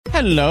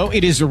Hello,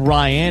 it is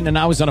Ryan, and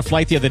I was on a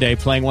flight the other day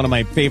playing one of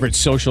my favorite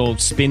social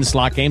spin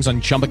slot games on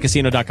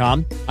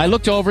ChumbaCasino.com. I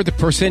looked over at the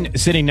person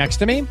sitting next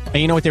to me, and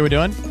you know what they were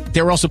doing?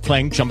 They were also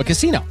playing Chumba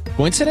Casino.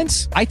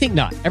 Coincidence? I think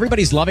not.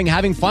 Everybody's loving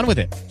having fun with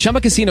it.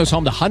 Chumba Casino is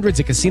home to hundreds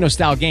of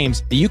casino-style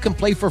games that you can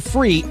play for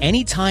free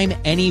anytime,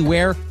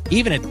 anywhere,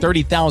 even at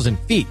 30,000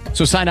 feet.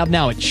 So sign up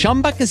now at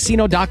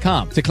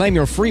ChumbaCasino.com to claim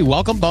your free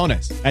welcome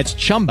bonus. That's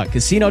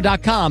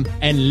ChumbaCasino.com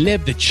and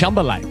live the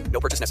Chumba life.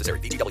 No purchase necessary.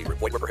 VGW.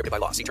 Void where prohibited by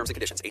law. See terms and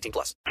conditions. 18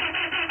 plus.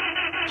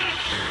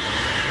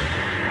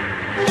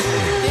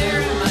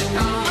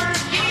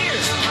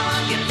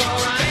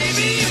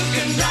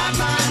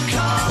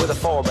 With a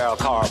 4-barrel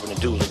carb and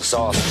a dual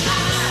exhaust.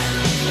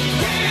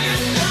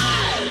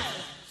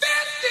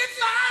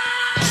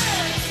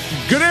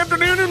 Good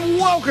afternoon and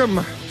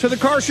welcome to the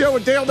Car Show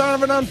with Dale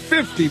Donovan on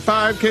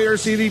 55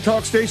 KRCD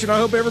Talk Station. I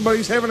hope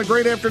everybody's having a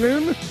great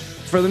afternoon.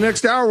 For the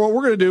next hour, what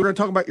we're going to do, we're going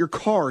to talk about your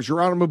cars,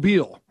 your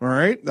automobile. All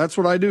right, that's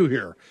what I do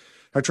here.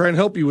 I try and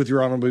help you with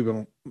your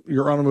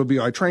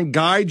automobile. I try and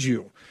guide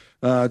you.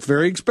 It's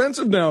very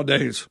expensive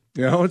nowadays.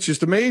 You know, it's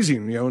just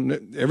amazing. You know,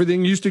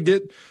 everything used to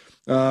get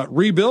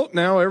rebuilt.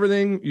 Now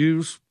everything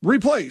is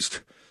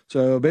replaced.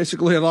 So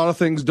basically, a lot of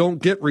things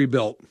don't get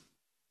rebuilt.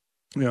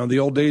 You know, the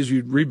old days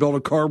you'd rebuild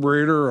a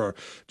carburetor or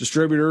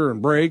distributor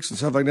and brakes and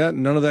stuff like that,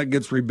 and none of that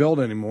gets rebuilt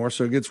anymore,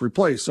 so it gets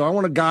replaced. So I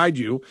want to guide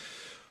you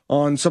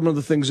on some of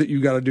the things that you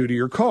got to do to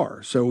your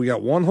car. So we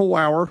got one whole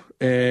hour,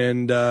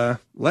 and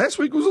last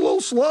week was a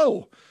little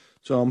slow.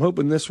 So I'm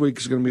hoping this week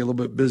is going to be a little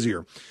bit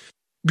busier.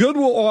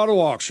 Goodwill Auto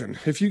Auction.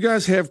 If you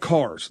guys have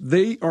cars,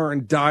 they are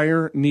in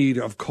dire need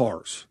of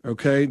cars,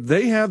 okay?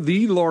 They have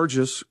the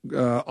largest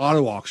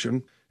auto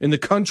auction in the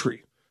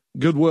country.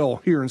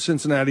 Goodwill here in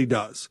Cincinnati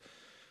does.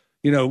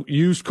 You know,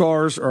 used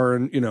cars are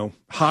in,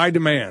 high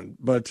demand.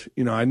 But,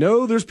 I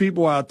know there's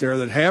people out there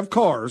that have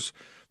cars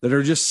that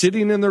are just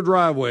sitting in their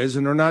driveways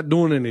and they're not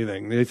doing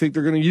anything. They think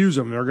they're going to use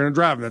them. They're going to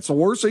drive them. That's the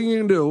worst thing you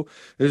can do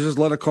is just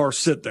let a car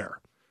sit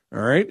there.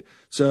 All right.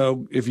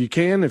 So if you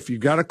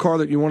got a car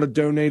that you want to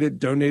donate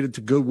it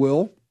to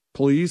Goodwill,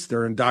 please.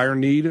 They're in dire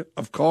need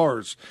of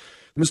cars.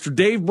 Mr.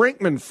 Dave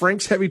Brinkman,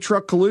 Frank's Heavy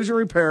Truck Collision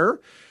Repair.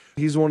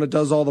 He's the one that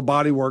does all the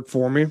body work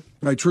for me.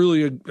 I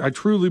truly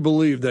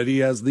believe that he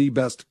has the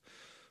best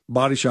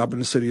body shop in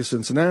the city of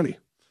Cincinnati.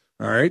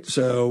 All right.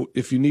 So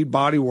if you need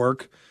body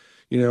work,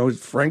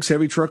 Frank's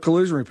Heavy Truck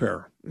Collision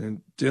Repair.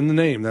 And in the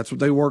name, that's what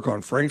they work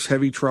on, Frank's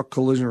Heavy Truck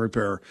Collision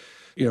Repair.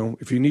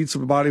 If you need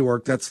some body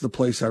work, that's the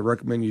place I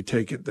recommend you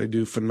take it. They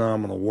do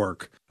phenomenal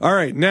work. All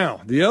right, now,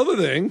 the other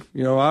thing,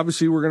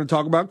 obviously we're going to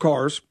talk about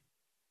cars.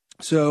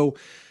 So,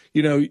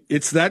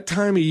 it's that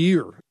time of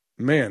year.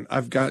 Man,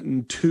 I've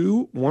gotten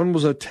two. One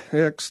was a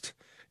text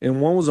and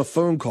one was a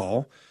phone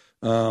call.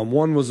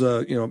 One was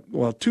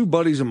two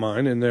buddies of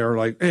mine, and they're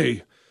like,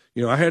 hey,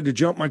 I had to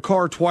jump my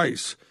car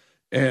twice.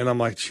 And I'm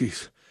like,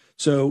 geez.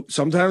 So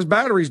sometimes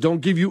batteries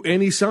don't give you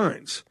any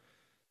signs.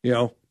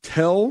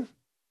 Tell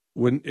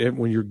when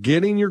you're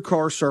getting your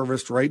car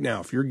serviced right now,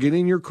 if you're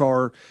getting your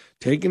car,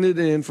 taking it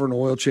in for an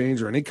oil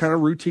change or any kind of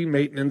routine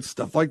maintenance,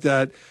 stuff like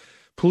that,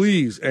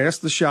 please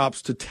ask the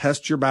shops to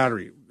test your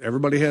battery.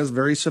 Everybody has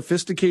very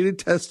sophisticated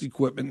test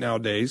equipment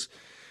nowadays,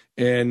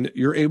 and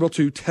you're able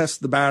to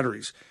test the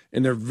batteries,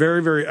 and they're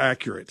very, very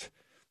accurate.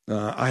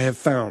 I have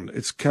found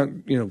it's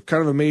kind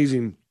of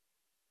amazing.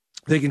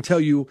 They can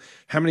tell you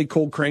how many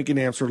cold cranking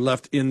amps are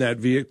left in that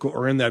vehicle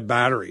or in that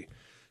battery,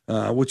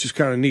 which is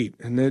kind of neat.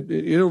 And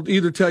it'll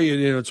either tell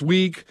you, it's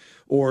weak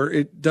or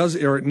it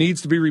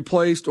needs to be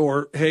replaced,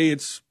 or, hey,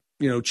 it's,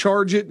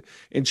 charge it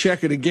and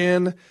check it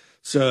again.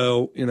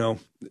 So,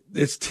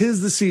 it's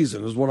 'tis the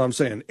season is what I'm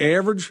saying.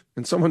 Average,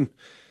 and someone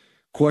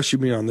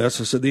questioned me on this.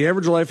 I said the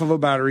average life of a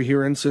battery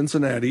here in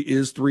Cincinnati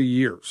is 3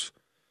 years.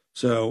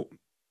 So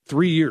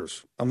 3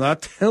 years. I'm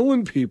not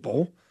telling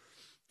people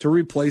to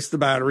replace the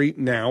battery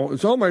now.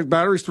 It's, my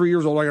battery's 3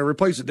 years old, I got to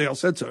replace it. Dale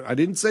said so. I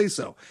didn't say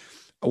so.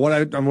 What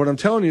I'm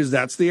telling you is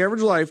that's the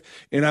average life,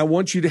 and I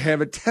want you to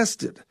have it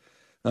tested.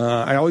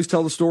 I always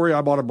tell the story.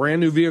 I bought a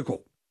brand new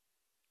vehicle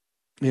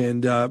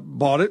and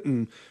bought it,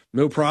 and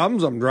no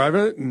problems. I'm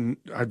driving it, and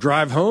I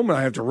drive home, and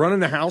I have to run in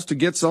the house to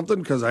get something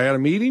because I had a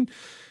meeting,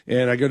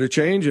 and I go to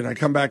change, and I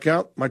come back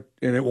out, and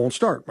it won't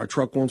start. My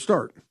truck won't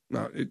start.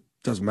 Now, it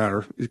doesn't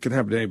matter. It can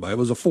happen to anybody. It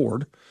was a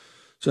Ford.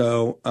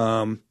 So,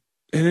 and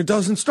it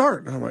doesn't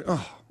start. And I'm like,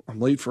 oh, I'm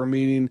late for a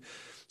meeting.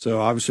 So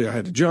obviously I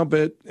had to jump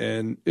it,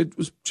 and it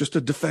was just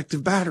a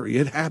defective battery.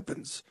 It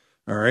happens.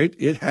 All right.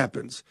 It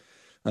happens.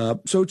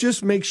 So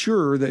just make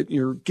sure that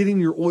you're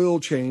getting your oil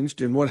changed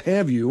and what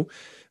have you,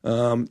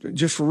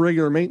 just for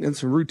regular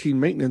maintenance and routine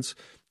maintenance.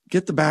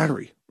 Get the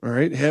battery. All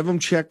right. Have them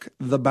check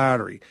the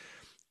battery.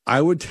 I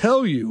would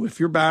tell you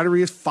if your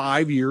battery is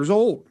 5 years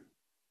old,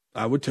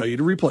 I would tell you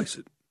to replace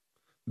it.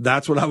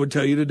 That's what I would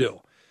tell you to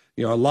do.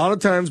 A lot of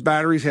times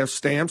batteries have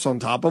stamps on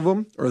top of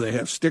them, or they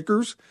have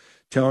stickers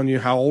telling you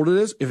how old it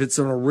is. If it's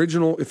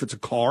if it's a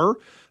car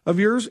of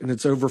yours and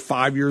it's over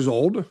 5 years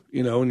old,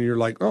 and you're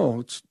like, oh,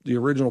 it's the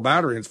original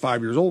battery and it's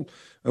 5 years old.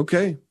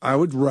 Okay. I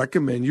would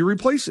recommend you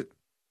replace it.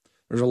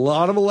 There's a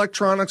lot of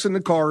electronics in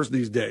the cars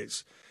these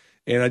days.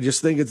 And I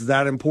just think it's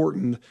that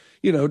important,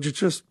 you know,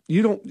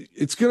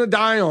 it's going to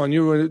die on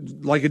you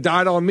like it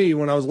died on me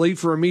when I was late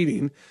for a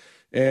meeting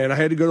and I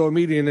had to go to a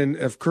meeting. And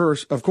of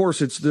course,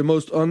 it's the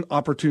most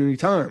unopportune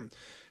time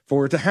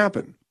for it to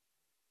happen.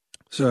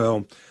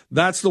 So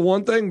that's the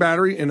one thing,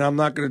 battery. And I'm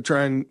not going to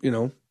try and,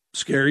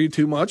 scare you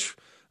too much.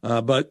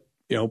 But,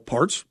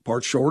 parts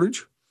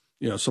shortage,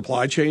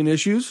 supply chain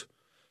issues.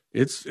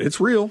 It's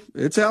real.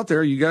 It's out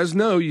there. You guys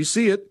know, you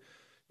see it.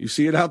 You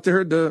see it out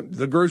there at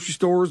the grocery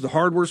stores, the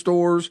hardware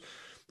stores,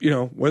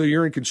 whether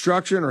you're in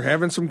construction or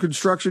having some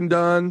construction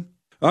done.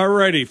 All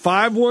righty,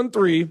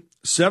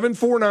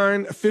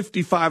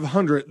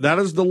 513-749-5500. That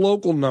is the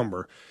local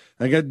number.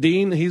 I got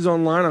Dean. He's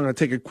online. I'm going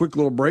to take a quick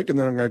little break, and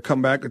then I'm going to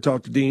come back and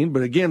talk to Dean.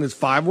 But again, it's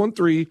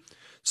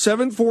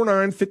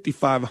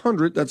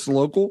 513-749-5500. That's the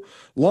local.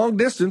 Long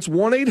distance,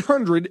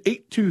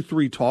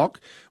 1-800-823-TALK,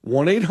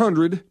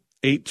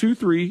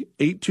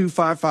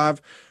 1-800-823-8255.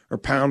 or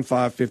pound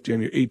 550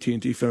 on your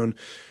AT&T phone.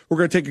 We're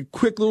going to take a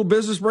quick little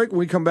business break. When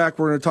we come back,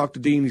 we're going to talk to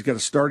Dean. He's got a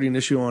starting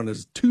issue on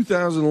his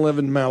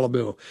 2011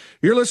 Malibu.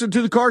 You're listening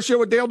to The Car Show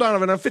with Dale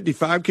Donovan on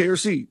 55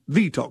 KRC,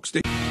 the talk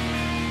station.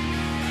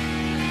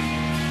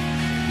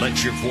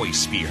 Let your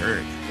voice be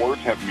heard.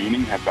 Words have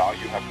meaning, have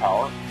value, have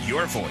power.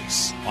 Your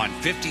voice on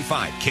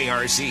 55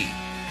 KRC,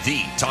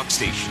 the talk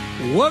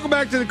station. Welcome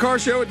back to The Car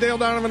Show with Dale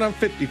Donovan on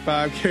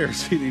 55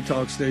 KRC, the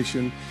talk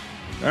station.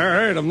 All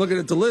right, I'm looking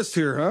at the list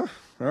here, huh?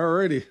 All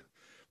righty.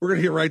 We're going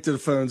to get right to the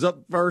phones.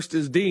 Up first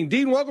is Dean.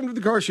 Dean, welcome to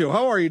The Car Show.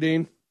 How are you,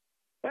 Dean?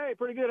 Hey,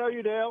 pretty good. How are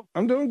you, Dale?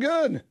 I'm doing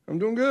good.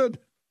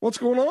 What's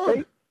going on?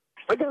 Hey,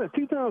 I got a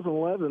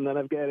 2011 that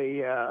I've got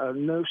a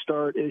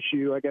no-start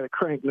issue. I got a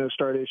crank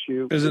no-start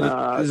issue. Is it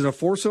a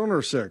four-cylinder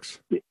or six?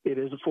 It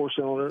is a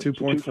four-cylinder.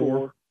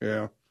 2.4.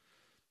 Yeah.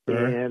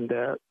 And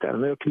got a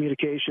no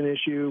communication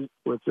issue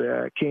with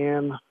the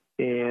cam.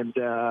 And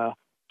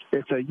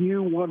it's a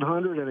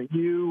U100 and a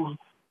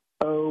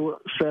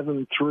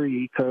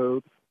U073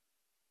 code.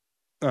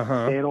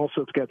 Uh-huh. And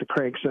also it's got the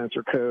crank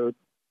sensor code.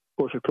 Of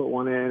course, I put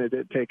one in. It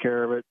didn't take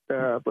care of it.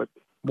 But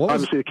what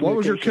was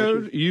your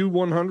code?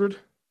 U100?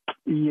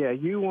 Yeah,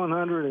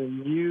 U100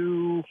 and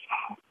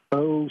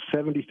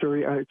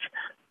U073. It's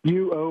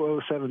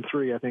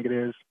U0073, I think it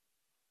is.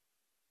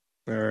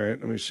 All right,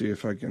 let me see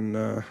if I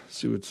can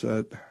see what's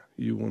that.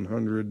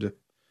 U100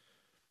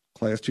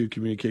 Class 2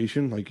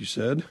 communication, like you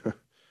said.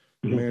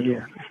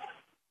 Manual.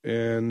 Yeah.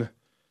 And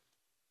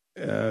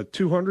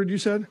 200, you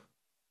said?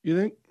 You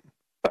think?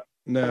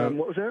 No.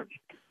 What was that?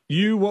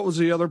 What was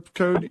the other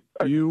code?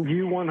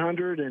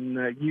 U100 and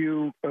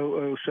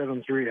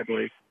U0073, I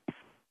believe.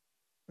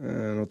 I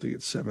don't think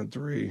it's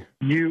 73.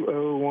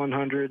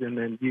 U0100 and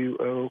then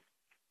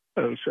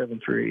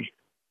U0073.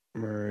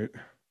 All right.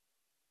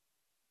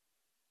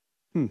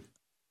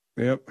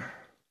 Yep.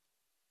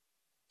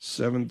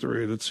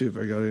 73. Let's see if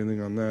I got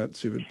anything on that.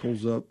 See if it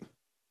pulls up.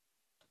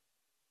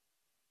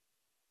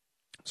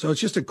 So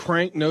it's just a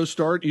crank, no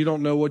start. You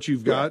don't know what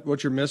you've got,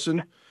 what you're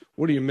missing.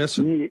 What are you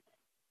missing?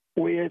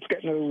 Well, it's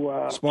got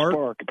no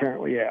spark,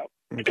 apparently, yeah.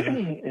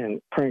 Okay.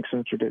 And crank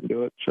sensor didn't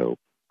do it. So,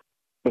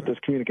 but this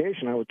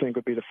communication, I would think,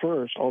 would be the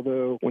first.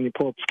 Although when you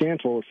pull up the scan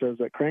tool, it says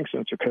that crank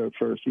sensor code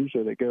first.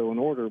 Usually they go in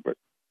order, but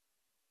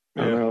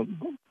I don't know.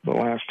 The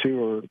last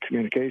two are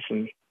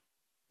communication.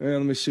 And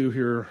let me see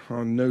here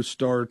on no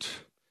start.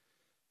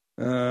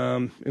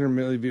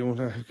 Intermittently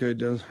vehicle. Okay,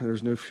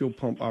 there's no fuel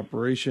pump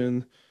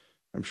operation.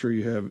 I'm sure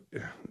you have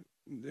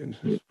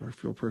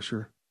fuel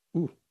pressure.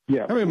 Ooh.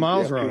 Yeah. How many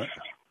miles are on it?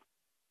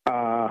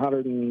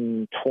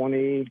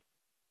 120,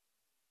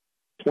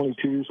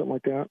 22, something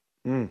like that.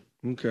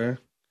 Okay.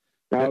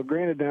 Now,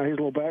 granted, here's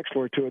a little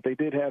backstory to it. They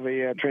did have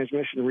a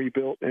transmission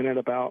rebuilt in it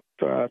about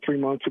 3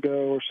 months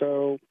ago or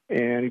so,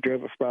 and he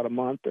drove it for about a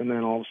month, and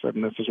then all of a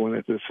sudden this is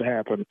when this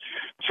happened.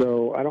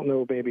 So I don't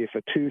know, maybe if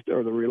a tooth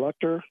or the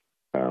reluctor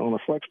on the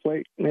flex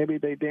plate, maybe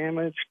they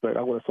damaged, but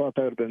I would have thought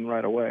that would have been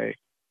right away.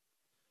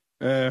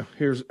 I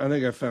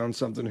think I found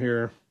something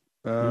here.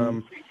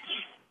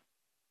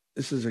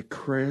 This is a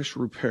crash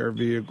repair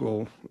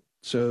vehicle,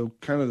 so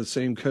kind of the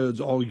same codes,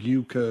 all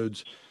U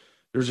codes.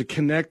 There's a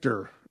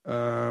connector.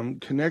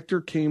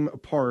 Connector came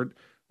apart.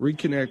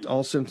 Reconnect.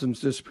 All symptoms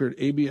disappeared.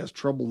 ABS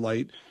trouble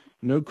light.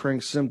 No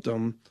crank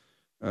symptom.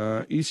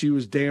 ECU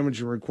was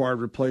damaged and required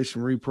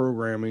replacement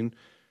reprogramming.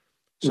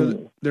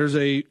 So there's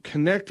a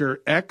connector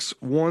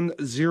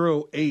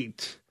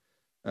X108.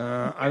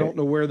 I don't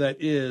know where that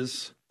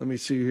is. Let me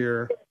see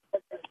here.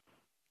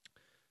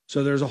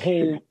 So there's a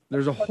whole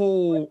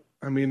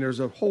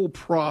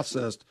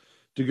process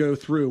to go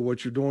through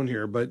what you're doing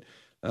here, but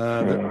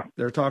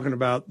they're talking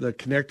about the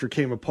connector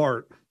came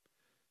apart,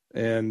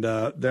 and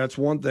that's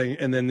one thing.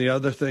 And then the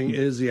other thing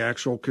is the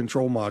actual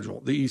control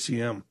module, the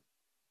ECM.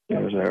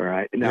 Is that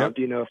right? Now, Yep.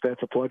 Do you know if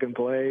that's a plug and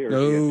play? Or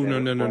No.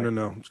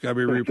 It's got to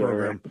be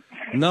reprogrammed.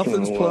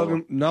 Nothing's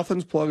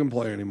plug and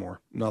play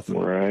anymore. Nothing.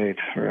 Right.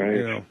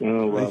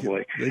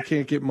 Lovely. They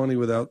can't get money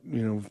without,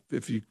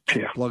 if you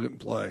plug it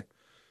and play.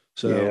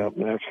 So yeah,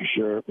 that's for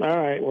sure. All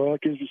right. Well,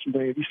 it gives you some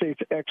things. You say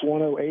it's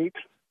X108?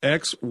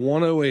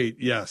 X108,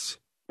 yes.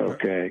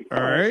 Okay.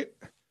 All right.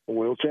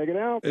 We'll check it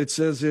out. It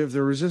says if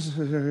the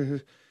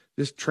resistance,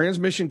 this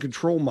transmission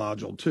control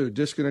module too,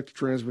 disconnect the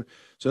transmission.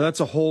 So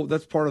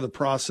that's part of the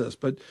process.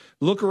 But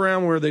look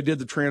around where they did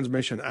the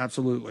transmission.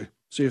 Absolutely.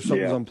 See if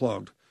something's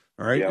unplugged.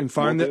 All right. Yep, And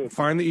find the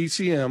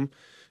ECM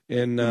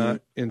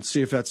and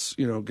see if that's,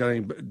 got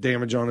any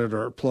damage on it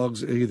or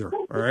plugs either.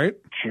 All right.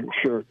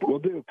 Sure. We'll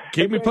do.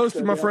 Keep me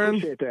posted, my friend. I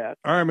appreciate that.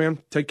 All right, man.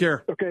 Take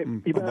care. Okay.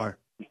 Bye-bye.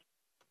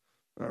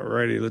 All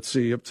righty. Let's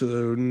see. Up to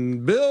the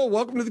Bill.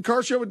 Welcome to the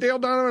Car Show with Dale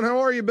Donovan. How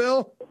are you,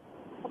 Bill?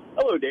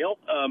 Hello, Dale.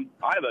 I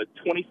have a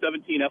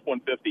 2007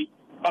 F-150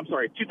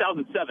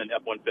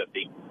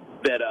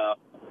 that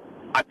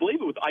I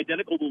believe it was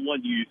identical to the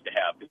one you used to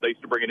have because they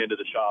used to bring it into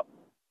the shop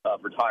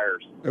for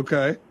tires.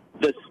 Okay.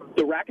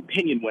 The rack and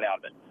pinion went out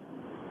of it.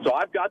 So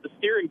I've got the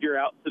steering gear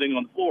out sitting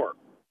on the floor,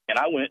 and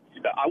I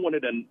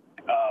wanted an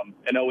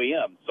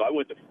OEM. So I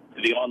went to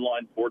the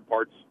online Ford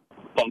parts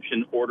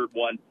function, ordered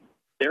one.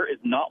 There is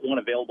not one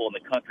available in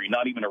the country,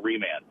 not even a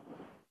reman.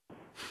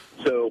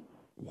 So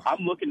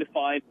I'm looking to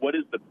find what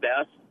is the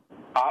best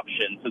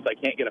option, since I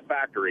can't get a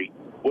factory,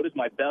 what is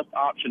my best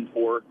option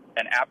for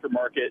an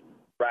aftermarket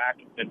rack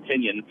and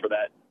pinion for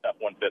that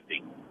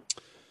F-150?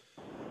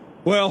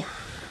 Well,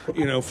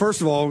 first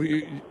of all,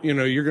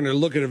 you're going to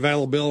look at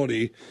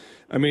availability.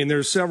 I mean,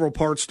 there's several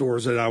parts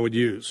stores that I would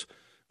use.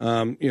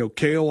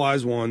 KOI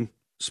is one,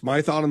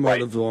 Smythe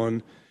Automotive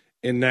one,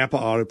 and Napa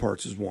Auto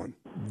Parts is one.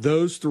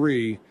 Those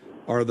three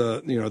are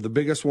the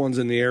biggest ones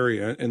in the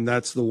area, and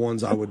that's the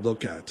ones I would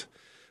look at.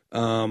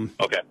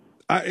 Okay.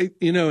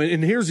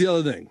 And here's the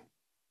other thing,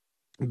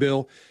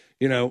 Bill.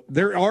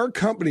 There are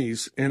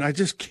companies, and I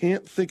just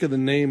can't think of the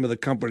name of the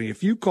company.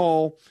 If you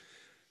call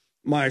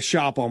my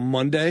shop on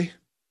Monday,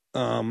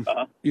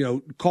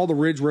 call the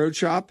Ridge Road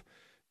shop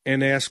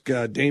and ask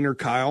Dane or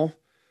Kyle.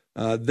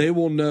 They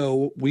will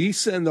know. We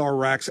send our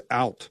racks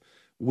out.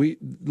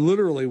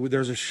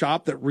 There's a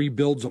shop that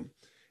rebuilds them,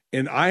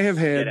 and I have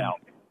had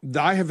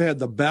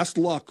the best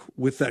luck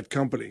with that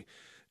company.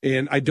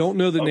 And I don't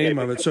know the name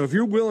of it. So if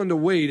you're willing to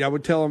wait, I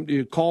would tell them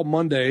you call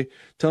Monday,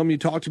 tell them you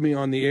talk to me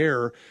on the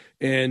air,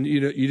 and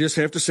you just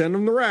have to send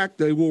them the rack.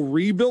 They will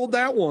rebuild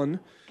that one,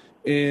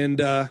 and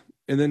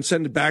then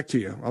send it back to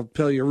you. I'll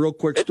tell you a real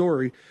quick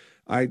story.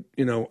 I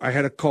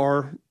had a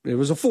car. It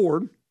was a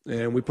Ford,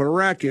 and we put a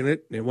rack in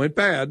it. And it went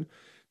bad,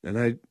 and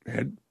I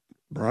had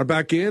brought it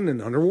back in,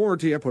 and under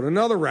warranty, I put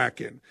another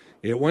rack in.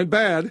 It went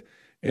bad,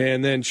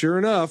 and then sure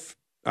enough,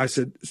 I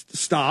said,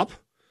 "Stop.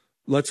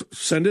 Let's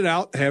send it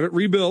out, have it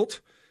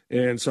rebuilt."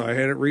 And so I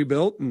had it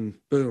rebuilt, and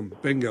boom,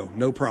 bingo,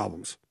 no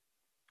problems.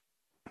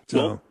 So,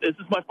 well, this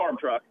is my farm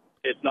truck.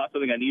 It's not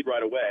something I need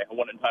right away. I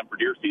want it in time for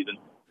deer season.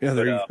 Yeah,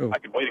 there you go. I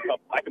can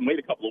wait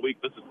a couple of weeks.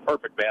 This is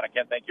perfect, man. I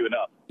can't thank you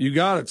enough. You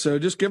got it. So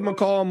just give them a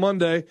call on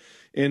Monday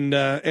and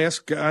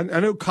ask. I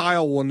know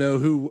Kyle will know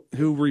who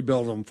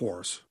rebuilt them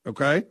for us.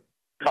 Okay.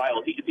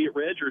 Kyle, is he at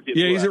Ridge or is he?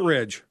 He's at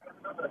Ridge.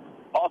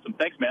 Awesome.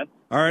 Thanks, man.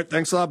 All right.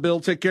 Thanks a lot,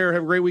 Bill. Take care.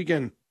 Have a great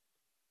weekend.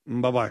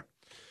 Bye-bye.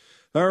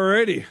 All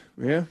righty.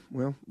 Yeah,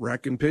 well,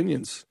 rack and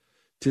pinions.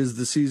 'Tis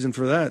the season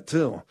for that,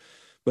 too.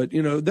 But,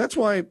 that's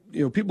why,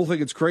 people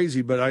think it's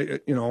crazy,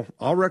 but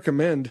I'll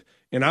recommend,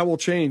 and I will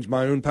change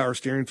my own power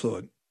steering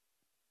fluid.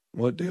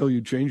 What, Dale,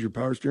 you change your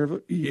power steering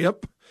fluid?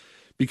 Yep,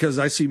 because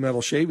I see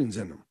metal shavings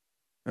in them.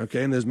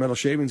 Okay, and those metal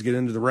shavings get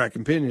into the rack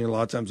and pinion, and a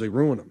lot of times they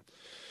ruin them.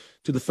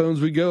 To the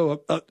phones we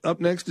go. Up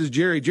next is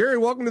Jerry. Jerry,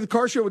 welcome to the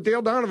Car Show with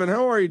Dale Donovan.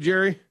 How are you,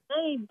 Jerry?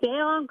 Hey,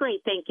 Dale, I'm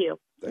great, thank you.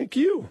 Thank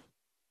you.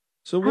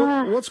 So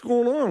what's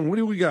going on? What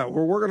do we got?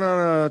 We're working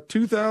on a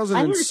 2006. I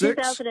have a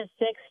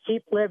 2006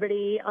 Jeep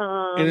Liberty.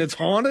 And it's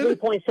haunted?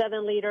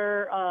 3.7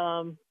 liter,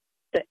 and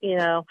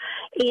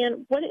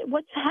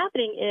what's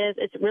happening is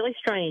it's really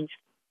strange.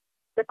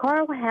 The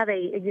car will have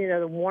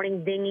the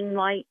warning dinging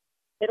light.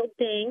 It'll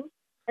ding,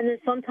 and then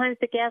sometimes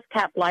the gas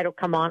cap light will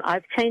come on.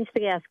 I've changed the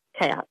gas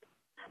cap.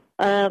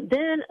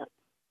 Then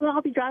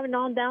I'll be driving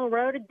on down the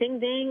road, ding,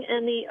 ding,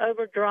 and the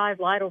overdrive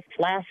light will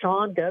flash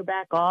on, go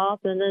back off,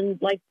 and then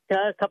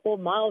a couple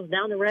of miles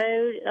down the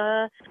road,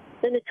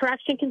 then the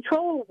traction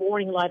control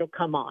warning light will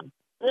come on.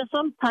 And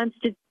sometimes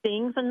it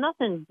dings and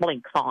nothing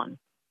blinks on.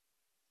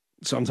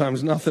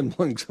 Sometimes nothing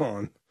blinks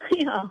on.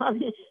 You'll have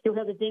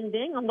the ding,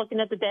 ding. I'm looking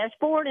at the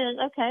dashboard, and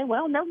okay,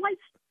 well, no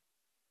lights.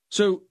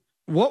 So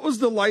what was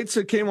the lights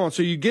that came on?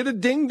 So you get a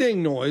ding,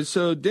 ding noise.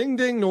 So ding,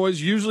 ding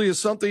noise usually is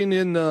something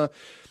in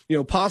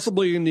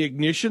possibly in the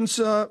ignition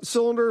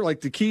cylinder,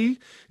 like the key.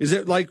 Is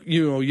it like,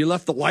 you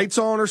left the lights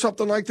on or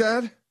something like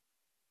that?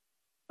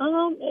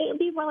 It'd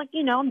be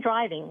I'm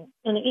driving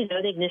and,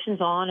 the ignition's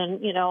on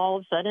and, all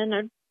of a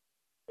sudden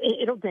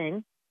it'll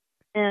ding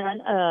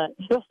and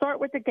it'll start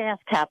with the gas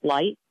cap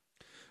light.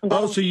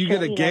 Oh, so you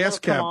get a gas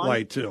cap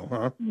light too,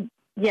 huh?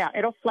 Yeah,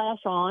 it'll flash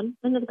on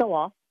and it'll go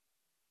off.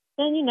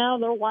 Then, a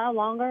little while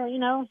longer,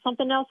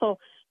 something else will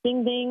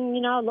ding, ding,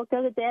 look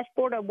at the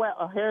dashboard.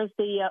 Here's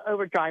the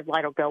overdrive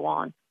light will go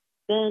on.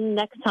 Then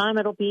next time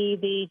it'll be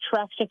the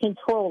traction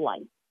control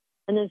light.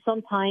 And then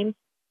sometimes,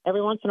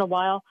 every once in a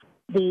while,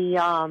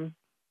 the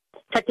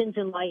check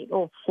engine light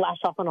will flash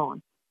off and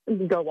on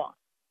and go off.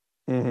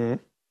 Mm-hmm. I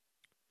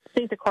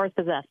think the car's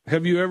possessed.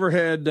 Have you ever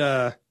had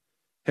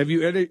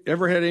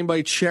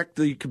anybody check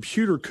the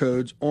computer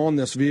codes on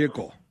this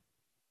vehicle?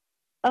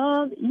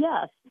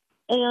 Yes.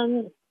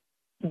 And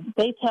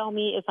they tell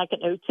me it's like an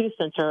O2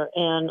 sensor,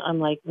 and I'm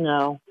like,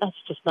 no, that's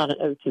just not an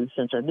O2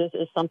 sensor. This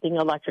is something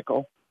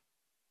electrical.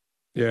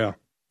 Yeah,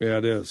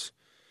 it is.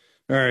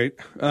 All right.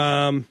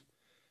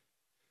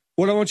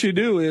 What I want you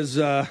to do is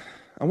I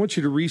want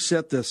you to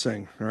reset this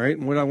thing, all right?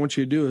 And what I want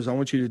you to do is I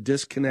want you to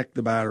disconnect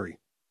the battery.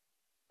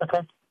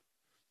 Okay.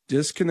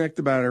 Disconnect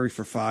the battery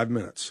for 5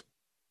 minutes.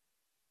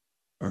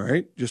 All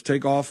right? Just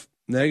take off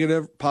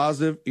negative,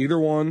 positive, either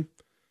one,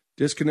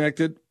 disconnect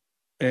it,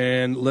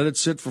 and let it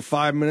sit for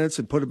 5 minutes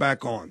and put it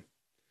back on.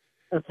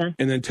 Okay.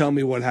 And then tell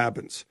me what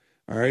happens.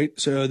 All right?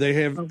 So they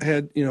have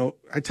had,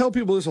 I tell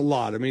people this a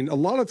lot. I mean, a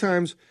lot of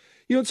times,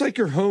 it's like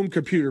your home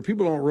computer.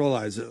 People don't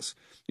realize this.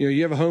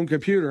 You have a home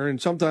computer,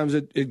 and sometimes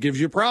it gives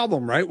you a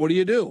problem, right? What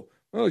do?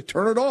 Well, you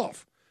turn it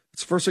off.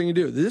 It's the first thing you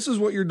do. This is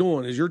what you're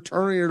doing, is you're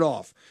turning it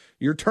off.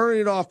 You're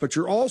turning it off, but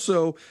you're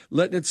also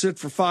letting it sit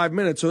for 5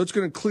 minutes, so it's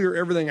going to clear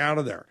everything out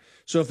of there.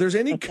 So if there's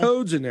any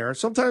codes in there,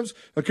 sometimes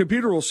a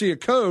computer will see a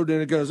code,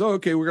 and it goes, oh,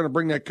 okay, we're going to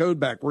bring that code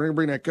back. We're going to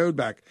bring that code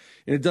back,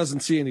 and it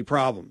doesn't see any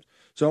problems.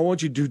 So I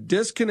want you to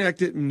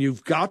disconnect it, and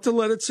you've got to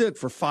let it sit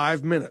for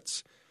 5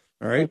 minutes.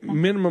 All right,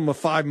 minimum of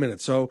 5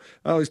 minutes. So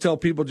I always tell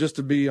people, just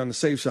to be on the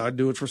safe side,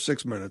 do it for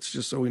 6 minutes,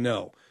 just so we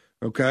know.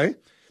 Okay,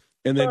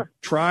 and then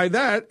try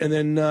that, and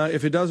then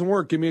if it doesn't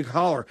work, give me a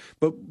holler.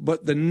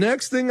 But the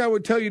next thing I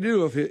would tell you to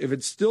do, if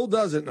it still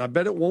doesn't, and I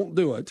bet it won't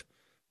do it,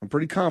 I'm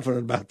pretty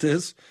confident about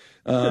this,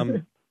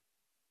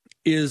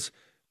 is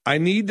I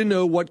need to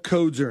know what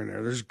codes are in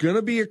there. There's going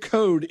to be a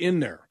code in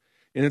there,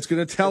 and it's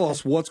going to tell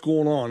us what's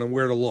going on and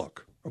where to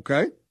look.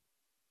 Okay.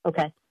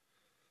 Okay.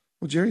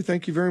 Well, Jerry,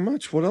 thank you very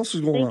much. What else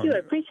is going on? Thank you. I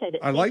appreciate it.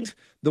 I liked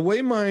the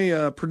way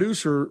my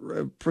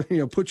producer,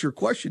 put your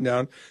question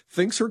down,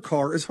 thinks her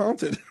car is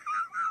haunted.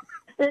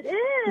 It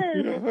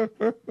is.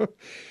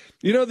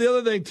 The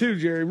other thing, too,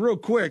 Jerry, real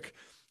quick,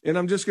 and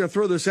I'm just going to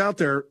throw this out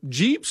there.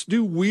 Jeeps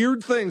do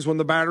weird things when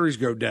the batteries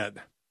go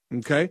dead.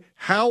 Okay?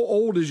 How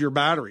old is your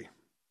battery?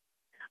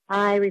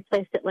 I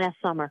replaced it last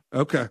summer.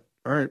 Okay.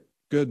 All right.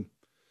 Good.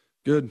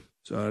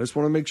 So I just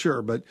want to make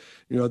sure. But,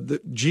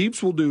 the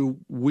Jeeps will do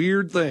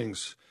weird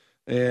things.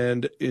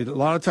 And a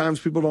lot of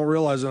times people don't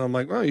realize it. I'm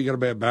like, oh, you got a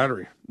bad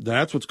battery.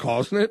 That's what's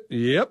causing it.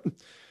 Yep.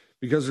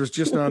 Because there's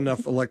just not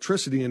enough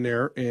electricity in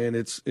there, and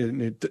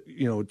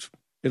it'll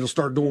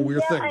start doing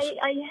weird things.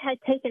 I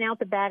had taken out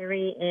the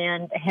battery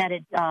and had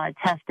it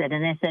tested,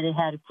 and they said it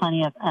had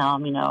plenty of,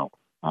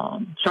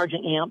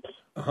 charging amps.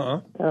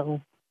 Uh-huh.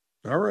 So.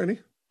 All righty.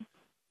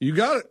 You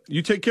got it.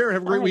 You take care.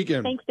 Have a great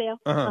weekend. Thanks, Dale.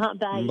 Uh-huh.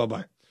 Bye.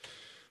 Bye-bye.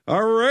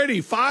 All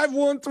righty.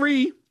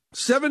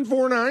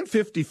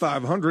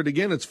 513-749-5500.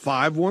 Again, it's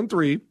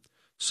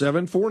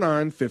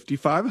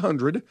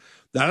 513-749-5500.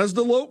 That is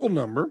the local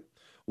number.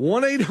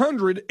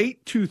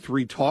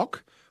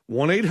 1-800-823-TALK.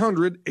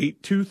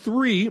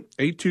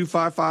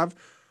 1-800-823-8255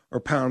 or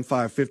pound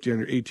 550 on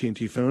your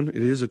AT&T phone. It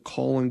is a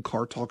call-in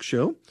car talk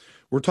show.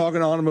 We're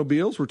talking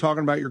automobiles. We're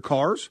talking about your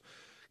cars.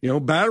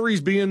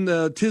 Batteries being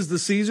 'tis the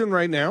season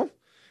right now.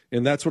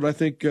 And that's what I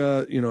think,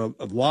 a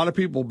lot of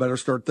people better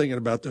start thinking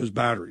about those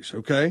batteries,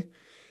 okay?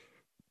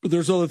 But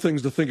there's other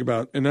things to think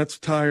about, and that's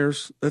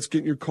tires. That's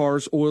getting your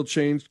cars oil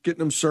changed, getting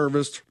them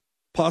serviced.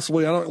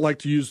 Possibly, I don't like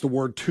to use the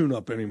word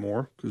tune-up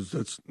anymore because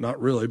that's not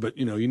really, but,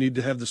 you need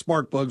to have the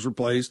spark plugs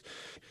replaced.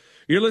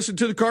 You're listening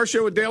to The Car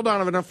Show with Dale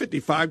Donovan on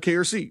 55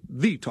 KRC,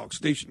 the talk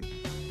station.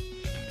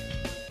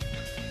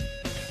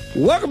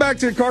 Welcome back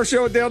to The Car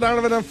Show with Dale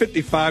Donovan on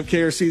 55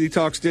 KRC, the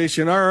talk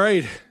station. All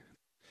right.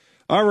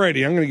 All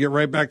righty. I'm going to get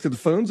right back to the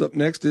phones. Up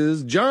next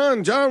is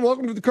John. John,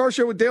 welcome to The Car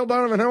Show with Dale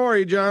Donovan. How are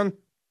you, John?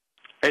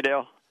 Hey,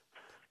 Dale.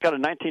 Got a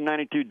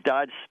 1992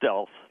 Dodge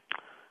Stealth.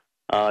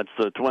 It's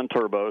a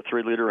twin-turbo,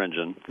 3-liter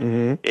engine,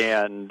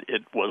 and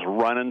it was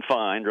running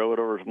fine. Drove it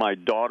over to my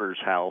daughter's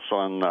house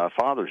on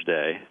Father's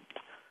Day.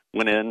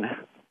 Went in,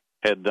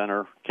 had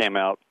dinner, came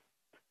out,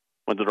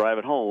 went to drive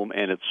it home,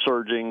 and it's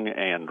surging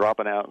and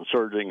dropping out and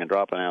surging and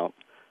dropping out.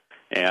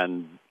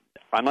 And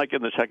I'm not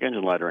getting the check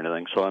engine light or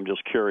anything, so I'm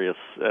just curious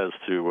as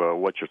to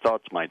what your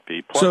thoughts might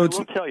be. Plus, I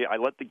will tell you, I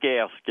let the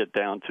gas get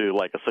down to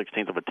like a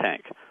 16th of a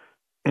tank.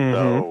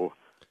 So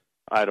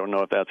I don't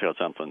know if that's got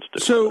something to do.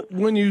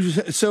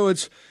 So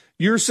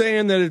you're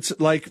saying that it's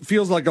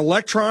feels like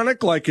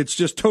electronic, like it's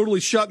just totally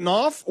shutting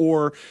off,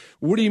 or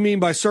what do you mean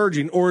by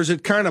surging? Or is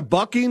it kind of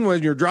bucking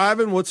when you're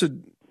driving? What's it?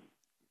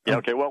 Yeah.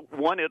 Okay. Well,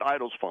 it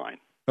idles fine.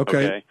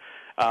 Okay.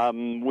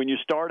 When you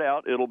start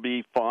out, it'll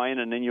be fine,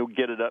 and then you'll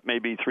get it up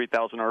maybe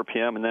 3,000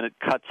 RPM, and then it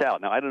cuts out.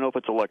 Now, I don't know if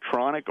it's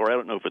electronic or I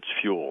don't know if it's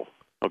fuel.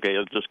 Okay,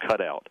 it'll just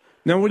cut out.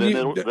 Now, then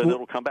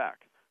it'll come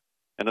back,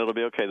 and it'll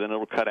be okay. Then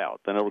it'll cut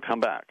out. Then it'll come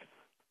back.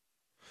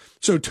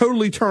 So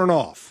totally turn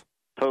off.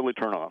 Totally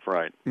turn off,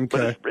 right?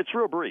 Okay. But it's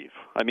real brief.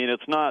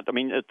 It's not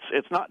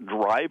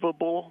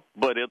drivable,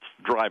 but it's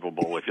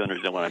drivable. If you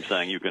understand what I'm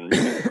saying, you can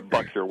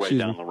buck your way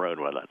down the road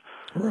with it.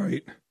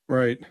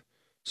 Right.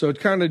 So it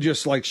kind of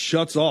just like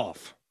shuts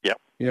off. Yep.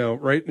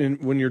 Right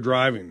when you're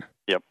driving.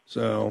 Yep.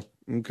 So,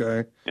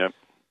 okay. Yep.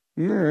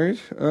 All right.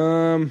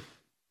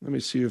 Let me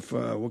see if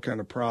what kind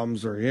of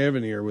problems they're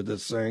having here with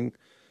this thing.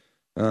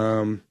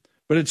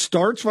 But it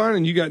starts fine,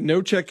 and you got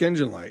no check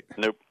engine light.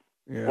 Nope.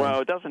 Yeah.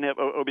 Well, it doesn't have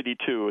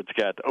OBD2. It's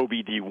got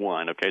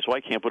OBD1. Okay, so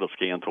I can't put a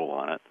scan tool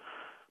on it.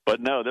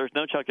 But no, there's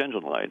no check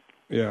engine light.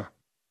 Yeah.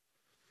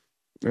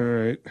 All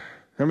right.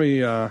 How many?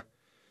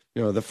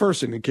 The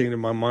first thing that came to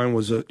my mind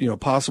was a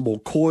possible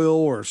coil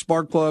or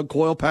spark plug,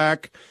 coil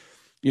pack,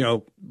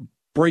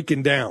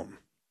 breaking down.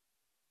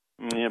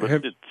 Yeah, but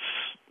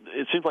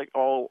it seems like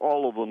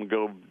all of them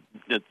go.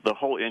 The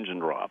whole engine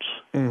drops.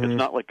 Mm-hmm. It's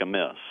not like a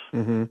miss.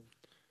 Mm-hmm.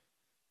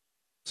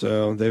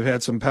 So they've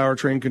had some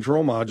powertrain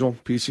control module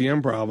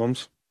PCM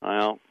problems.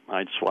 Well,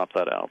 I'd swap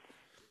that out.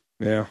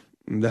 Yeah,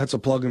 that's a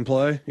plug and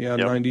play. Yeah,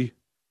 yep. 90.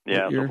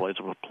 Yeah, it's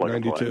a plug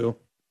 92. and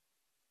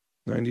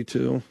play.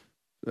 92.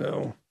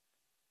 So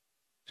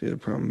see the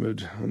problem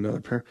moved another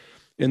pair.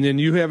 And then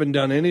you haven't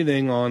done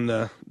anything on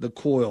the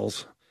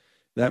coils.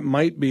 That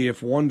might be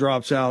if one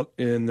drops out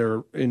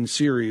in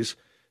series,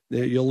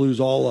 that you'll lose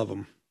all of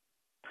them.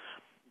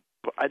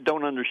 But I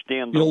don't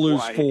understand. You'll lose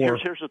why. 4.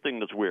 Here's the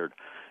thing that's weird.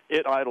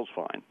 It idles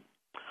fine.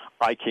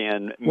 I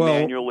can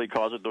manually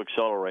cause it to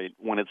accelerate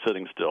when it's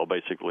sitting still,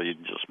 basically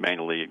just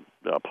manually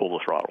pull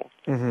the throttle.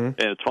 Mm-hmm. And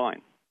it's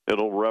fine.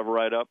 It'll rev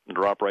right up and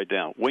drop right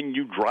down. When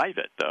you drive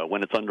it, though,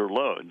 when it's under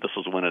load, this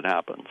is when it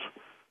happens.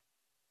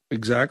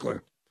 Exactly.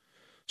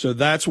 So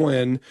that's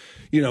when,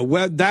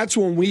 that's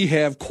when we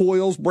have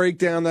coils break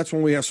down. That's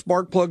when we have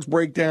spark plugs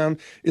break down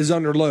is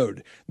under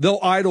load. They'll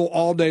idle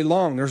all day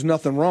long. There's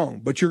nothing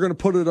wrong, but you're going to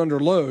put it under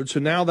load.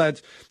 So now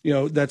that's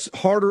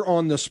harder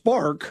on the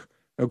spark,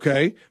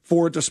 okay,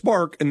 for it to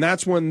spark. And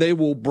that's when they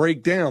will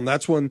break down.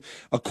 That's when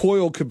a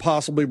coil could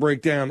possibly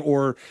break down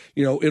or,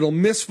 it'll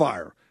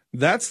misfire.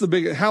 That's the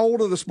big, how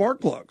old are the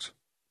spark plugs?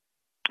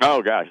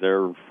 Oh gosh,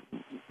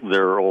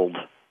 they're old.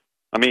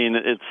 I mean,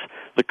 it's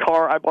the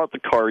car. I bought the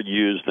car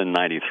used in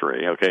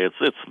 '93. Okay,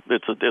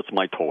 it's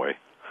my toy,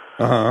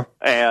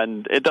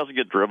 and it doesn't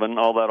get driven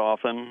all that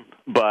often,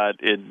 but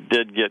it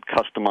did get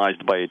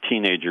customized by a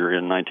teenager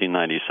in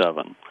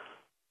 1997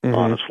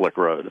 on a slick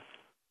road.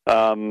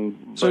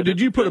 So, did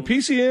you put a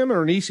PCM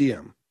or an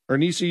ECM or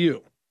an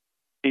ECU?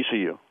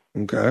 ECU.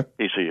 Okay.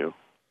 ECU.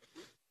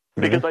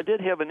 Because I did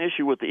have an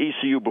issue with the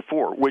ECU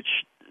before, which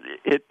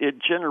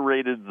it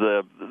generated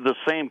the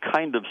same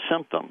kind of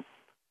symptom.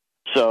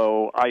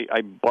 So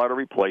I bought a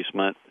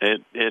replacement.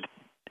 It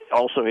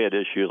also had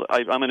issues.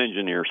 I'm an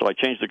engineer, so I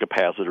changed the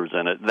capacitors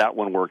in it. That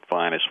one worked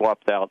fine. I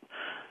swapped out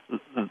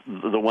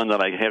the one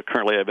that I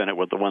currently have in it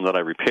with the one that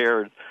I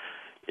repaired.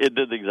 It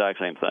did the exact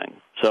same thing.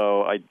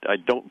 So I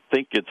don't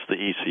think it's the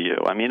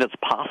ECU. I mean, it's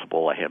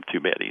possible I have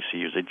two bad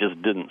ECUs. It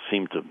just didn't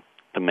seem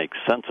to make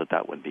sense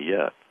that would be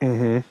it.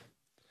 Mm-hmm.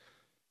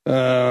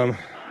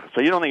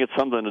 So you don't think it's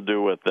something to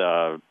do with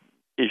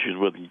issues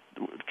with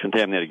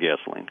contaminated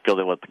gasoline because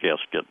they let the gas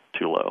get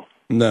too low?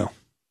 No.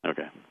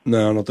 Okay.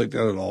 No, I don't think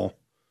that at all.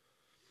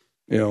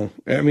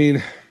 I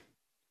mean,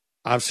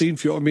 I've seen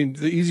fuel. I mean,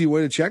 the easy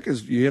way to check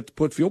is you have to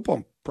put fuel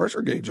pump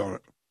pressure gauge on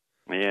it.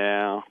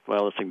 Yeah.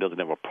 Well, this thing doesn't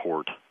have a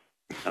port.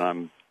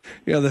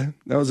 Yeah,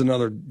 that was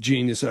another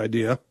genius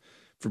idea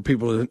for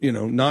people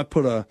to, not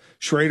put a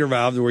Schrader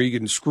valve where you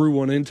can screw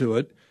one into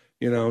it.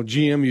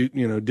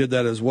 GM, did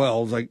that as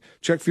well. It's like,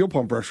 check fuel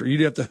pump pressure.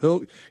 You'd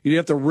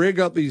have to rig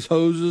up these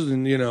hoses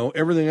and,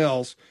 everything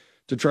else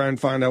to try and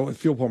find out what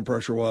fuel pump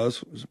pressure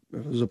was.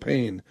 It was a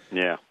pain.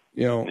 Yeah.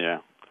 Yeah.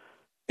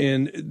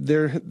 And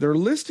they're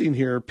listing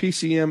here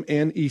PCM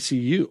and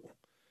ECU.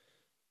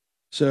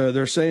 So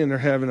they're saying they're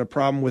having a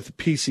problem with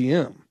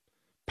PCM,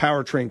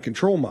 powertrain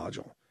control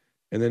module.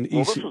 And then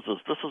this is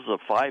a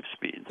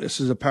 5-speed. This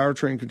is a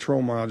powertrain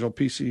control module,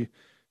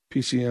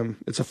 PCM.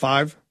 It's a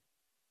 5?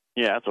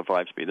 Yeah, it's a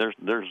 5-speed.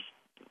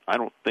 I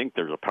don't think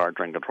there's a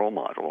powertrain control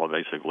module.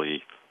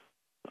 Basically,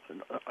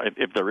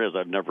 if there is,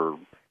 I've never.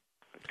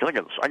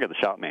 Because I got the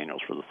shop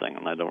manuals for the thing,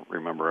 and I don't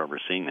remember ever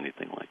seeing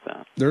anything like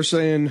that. They're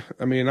saying,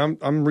 I mean,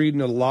 I'm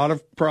reading a lot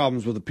of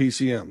problems with the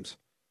PCMs.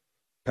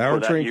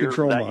 Powertrain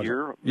control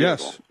module.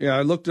 Yes, yeah,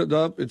 I looked it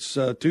up. It's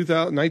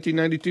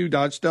 1992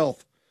 Dodge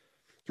Stealth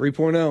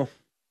 3.0.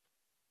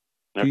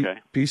 Okay.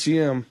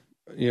 PCM,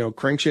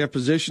 crankshaft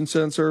position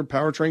sensor,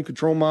 powertrain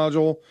control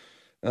module.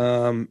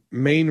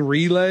 Main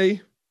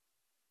relay,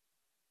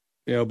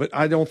 but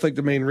I don't think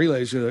the main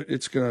relay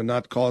it's going to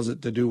not cause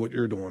it to do what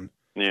you're doing.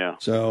 Yeah.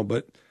 So,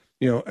 but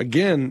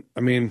again, I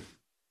mean,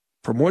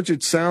 from what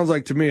it sounds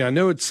like to me, I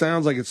know it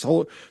sounds like it's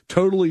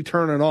totally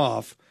turning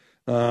off.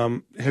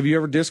 Have you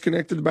ever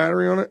disconnected the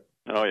battery on it?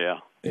 Oh yeah.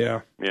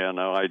 Yeah. Yeah.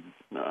 No,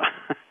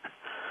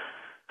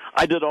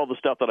 I did all the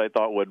stuff that I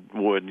thought would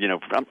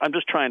I'm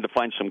just trying to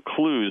find some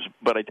clues,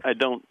 but I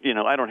don't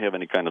have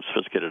any kind of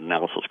sophisticated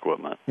analysis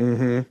equipment.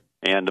 Mm-hmm.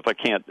 And if I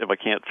can't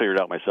figure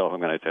it out myself, I'm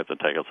going to have to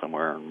take it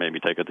somewhere and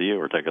maybe take it to you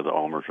or take it to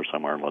Almers or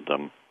somewhere and let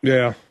them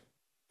try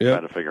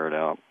to figure it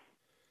out.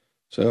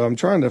 So I'm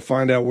trying to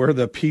find out where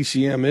the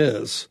PCM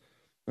is.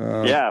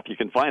 Yeah, if you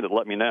can find it,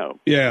 let me know.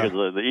 Yeah.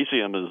 Because the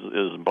ECM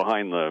is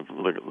behind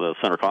the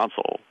center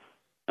console,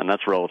 and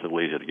that's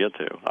relatively easy to get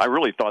to. I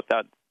really thought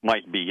that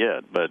might be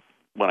it, but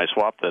when I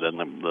swapped it and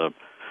the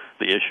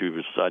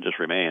issues just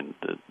remained,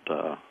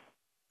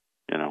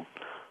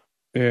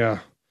 Yeah.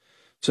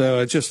 So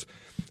it's just,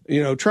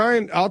 I'll try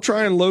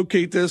and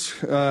locate this,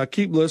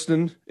 keep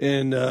listening.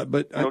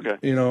 But okay.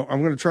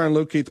 I'm going to try and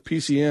locate the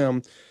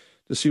PCM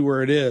to see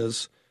where it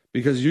is,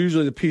 because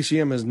usually the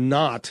PCM is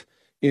not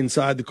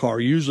inside the car.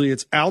 Usually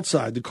it's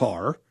outside the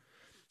car.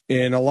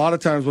 And a lot of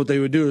times what they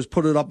would do is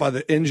put it up by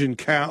the engine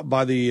cowl,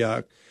 by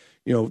the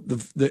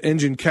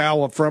engine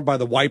cowl up front by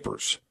the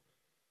wipers.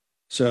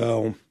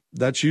 So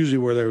that's usually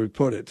where they would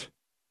put it.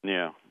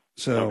 Yeah.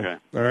 So, okay.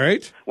 All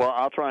right. Well,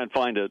 I'll try and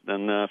find it,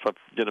 and if I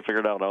get it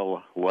figured out,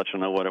 I'll let you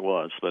know what it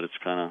was. But it's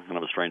kind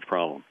of a strange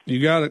problem.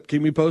 You got it.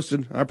 Keep me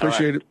posted. I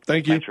appreciate it.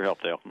 Thank you. Thanks for your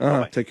help,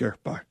 Dale. Take care.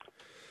 Bye.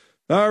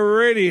 All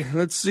righty.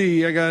 Let's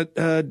see. I got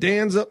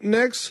Dan's up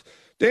next.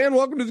 Dan,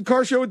 welcome to the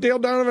Car Show with Dale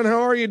Donovan.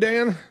 How are you,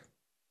 Dan?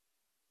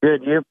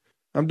 Good, you?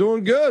 I'm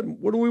doing good.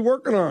 What are we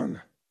working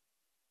on?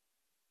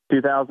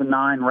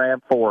 2009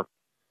 RAV4.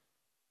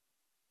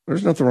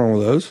 There's nothing wrong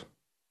with those.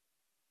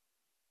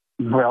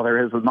 Well,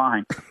 there is with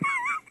mine.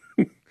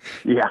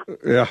 Yeah.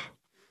 Yeah.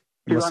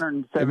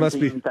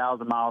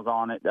 217,000 miles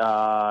on it.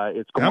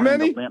 It's going How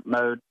many? into limp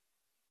mode.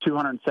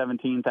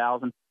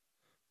 217,000.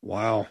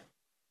 Wow.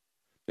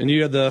 And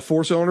you had the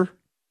four-cylinder?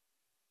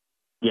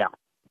 Yeah.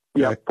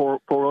 Okay. Yeah,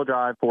 four-wheel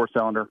drive,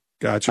 four-cylinder.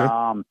 Gotcha.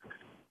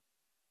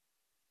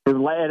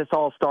 It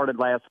all started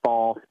last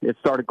fall. It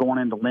started going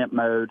into limp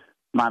mode.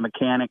 My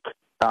mechanic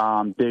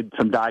did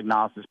some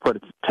diagnosis,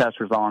 put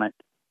testers on it,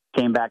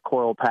 came back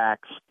coil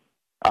packs.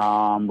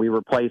 We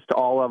replaced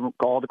all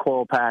the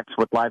coil packs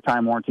with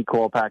lifetime warranty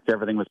coil packs.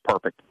 Everything was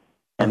perfect.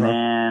 And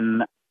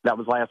then that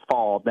was last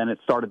fall. Then it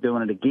started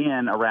doing it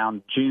again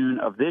around June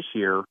of this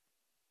year.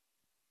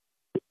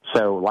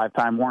 So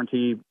lifetime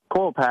warranty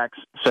coil packs.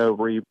 So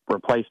we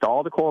replaced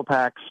all the coil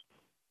packs,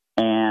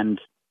 and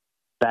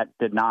that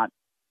did not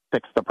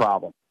fix the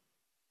problem.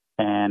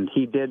 And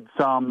he did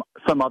some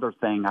other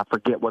thing. I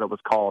forget what it was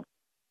called.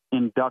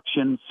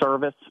 Induction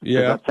service.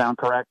 Yeah. Does that sound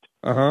correct?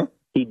 Uh-huh.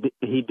 He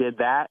did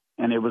that,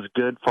 and it was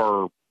good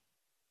for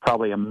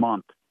probably a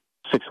month,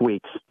 6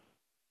 weeks.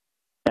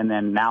 And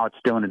then now it's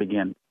doing it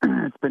again.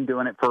 It's been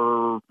doing it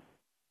for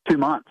 2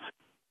 months.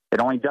 It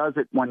only does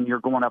it when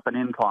you're going up an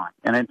incline.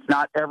 And it's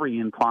not every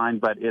incline,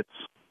 but it's,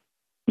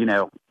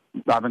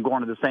 I've been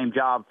going to the same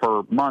job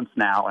for months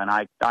now, and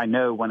I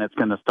know when it's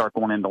going to start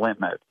going into limp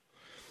mode.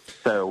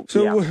 So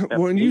yeah,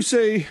 when you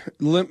say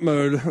limp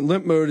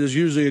mode is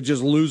usually it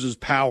just loses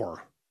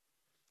power.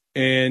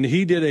 And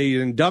he did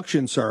an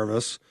induction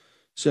service.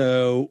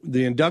 So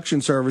the induction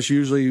service,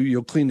 usually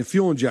you'll clean the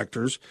fuel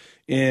injectors.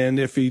 And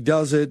if he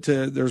does it,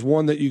 there's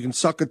one that you can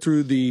suck it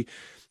through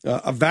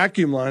a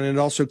vacuum line, and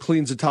it also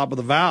cleans the top of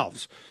the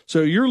valves.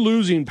 So you're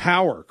losing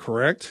power,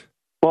 correct?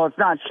 Well, it's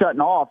not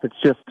shutting off. It's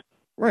just...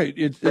 Right.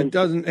 It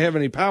doesn't have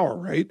any power,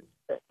 right?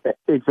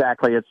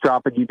 Exactly. It's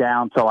dropping you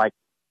down to like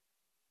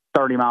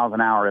 30 miles an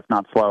hour, if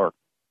not slower.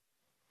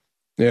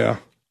 Yeah.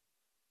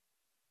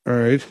 All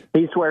right.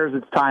 He swears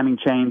it's timing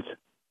chains,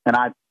 and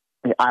I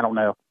don't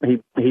know.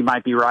 He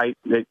might be right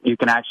that you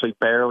can actually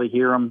barely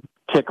hear him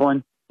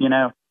tickling.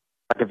 Like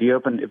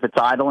if it's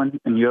idling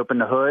and you open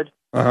the hood,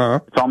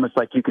 it's almost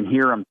like you can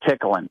hear him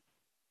tickling.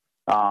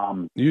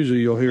 Usually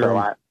you'll hear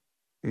them.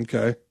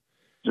 Okay.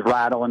 Just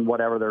rattling,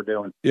 whatever they're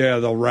doing. Yeah,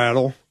 they'll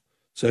rattle.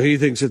 So he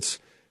thinks it's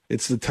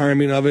the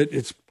timing of it.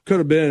 It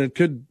could,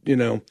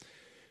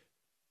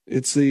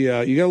 it's the,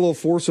 you got a little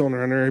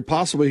four-cylinder in there.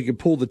 Possibly he could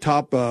pull the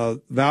top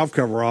valve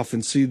cover off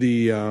and see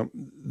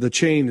the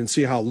chain and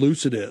see how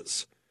loose it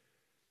is.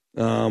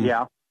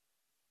 Yeah.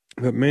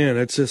 But man,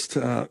 it's just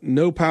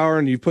no power.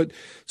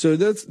 And so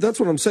that's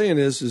what I'm saying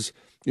is,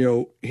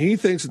 he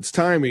thinks it's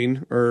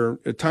timing or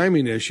a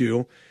timing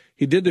issue.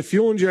 He did the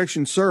fuel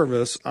injection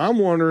service. I'm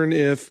wondering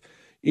if,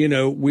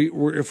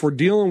 if we're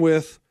dealing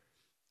with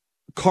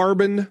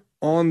carbon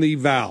on the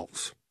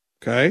valves.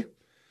 Okay.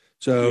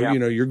 So,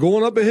 you're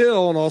going up a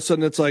hill and all of a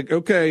sudden it's like,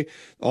 okay,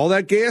 all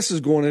that gas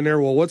is going in there.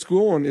 Well, what's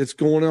going? It's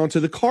going onto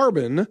the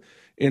carbon.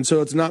 And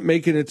so it's not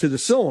making it to the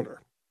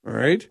cylinder. All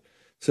right.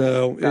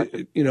 So,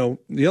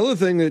 the other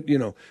thing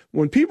that,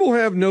 when people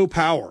have no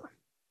power,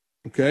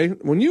 okay,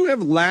 when you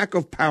have lack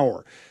of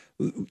power,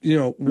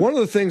 one of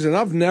the things, and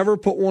I've never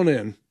put one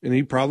in, and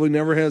he probably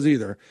never has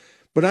either,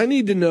 but I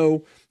need to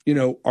know,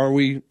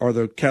 are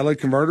the catalytic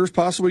converters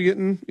possibly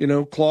getting,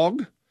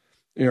 clogged?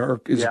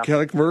 Or is the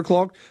catalytic converter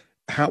clogged?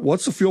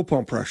 What's the fuel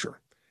pump pressure?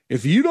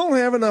 If you don't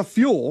have enough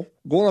fuel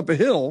going up a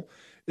hill,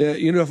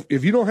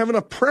 if you don't have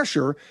enough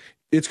pressure,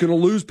 it's going to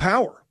lose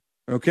power.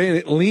 Okay. And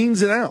it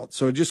leans it out.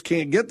 So it just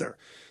can't get there.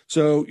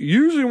 So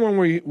usually when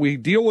we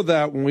deal with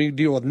that, when we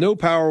deal with no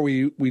power,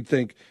 we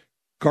think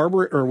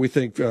carburetor, or we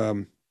think,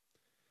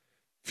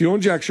 fuel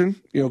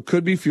injection,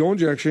 could be fuel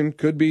injection,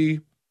 could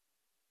be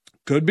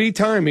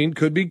timing,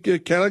 could be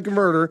catalytic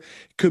converter,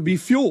 could be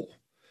fuel.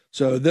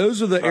 So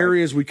those are the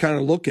areas we kind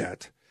of look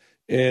at.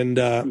 And,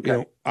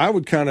 I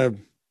would kind of,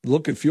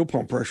 look at fuel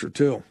pump pressure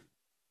too.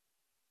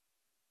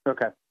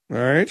 Okay. All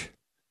right.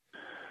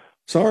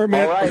 Sorry,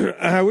 man. All right.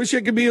 I wish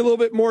it could be a little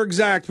bit more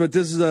exact, but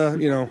this is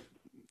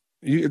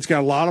it's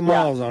got a lot of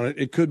miles on it.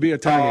 It could be a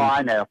tiny. Oh,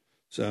 I know.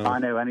 So I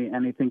know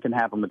anything can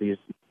happen with these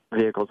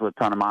vehicles with a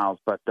ton of miles.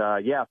 But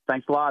yeah,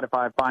 thanks a lot. If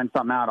I find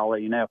something out, I'll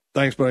let you know.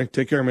 Thanks, buddy.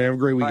 Take care, man. Have a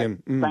great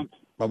weekend. Right. Thanks.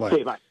 Bye-bye. See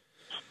you, bye.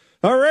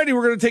 All righty,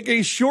 we're going to take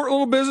a short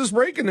little business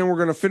break, and then we're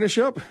going to finish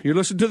up. You're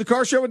listening to The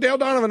Car Show with Dale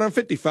Donovan on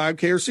 55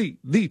 KRC,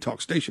 the talk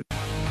station.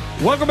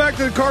 Welcome back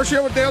to The Car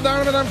Show with Dale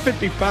Donovan on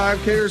 55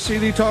 KRC,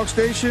 the talk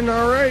station.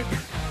 All right,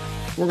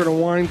 we're going to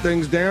wind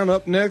things down.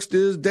 Up next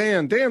is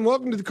Dan. Dan,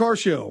 welcome to The Car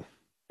Show.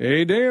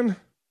 Hey, Dan.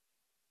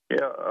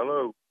 Yeah,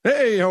 hello.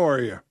 Hey, how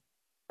are you?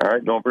 All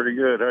right, doing pretty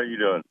good. How you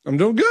doing? I'm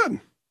doing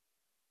good.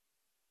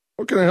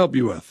 What can I help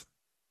you with?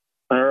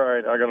 All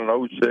right, I got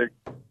an 06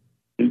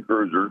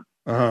 E-Cruiser.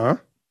 Uh-huh.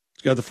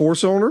 It's got the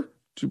 4-cylinder,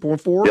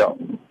 2.4? Yeah.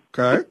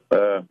 Okay.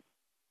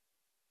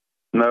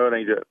 No, it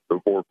ain't the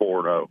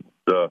 4.4, no.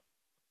 The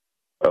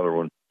other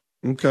one.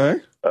 Okay.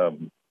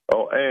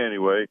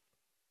 Anyway.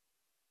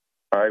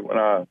 All right,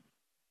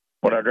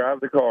 when I drive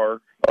the car,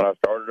 when I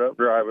started up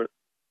drive it,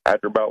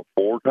 after about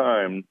 4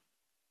 times,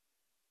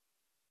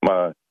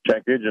 my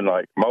check engine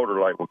light, motor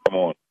light will come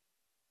on.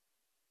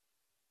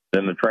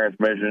 Then the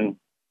transmission,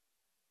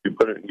 you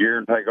put it in gear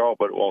and take off,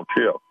 but it won't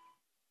shift.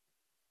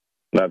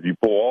 Now, if you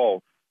pull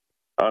off,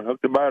 unhook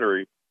the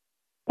battery,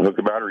 hook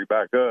the battery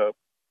back up,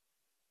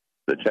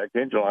 the check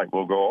engine light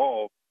will go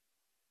off,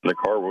 and the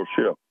car will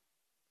shift.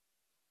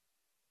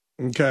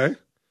 Okay.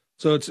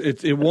 So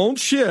it won't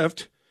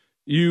shift.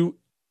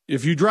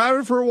 If you drive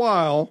it for a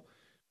while,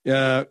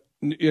 all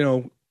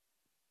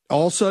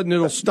of a sudden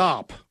it'll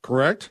stop,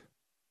 correct?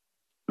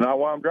 Not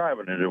while I'm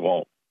driving it, it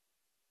won't.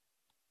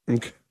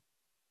 Okay.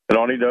 It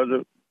only does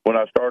it when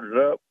I start it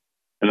up,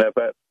 and if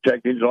that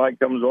check engine light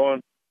comes on,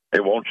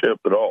 it won't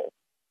shift at all.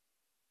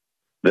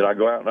 Then I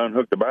go out and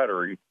unhook the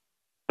battery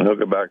and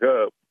hook it back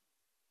up.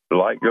 The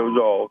light goes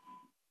off.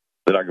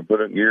 Then I can put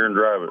it in gear and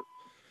drive it.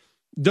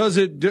 Does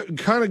it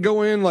kind of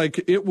go in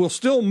like it will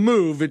still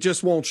move, it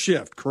just won't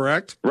shift,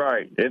 correct?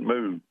 Right. It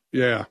moves.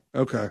 Yeah.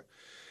 Okay.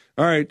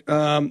 All right.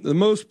 The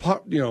most,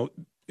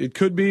 it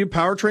could be a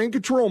powertrain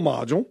control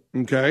module,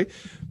 okay?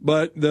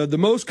 But the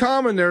most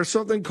common, there's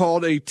something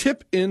called a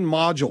tip-in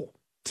module.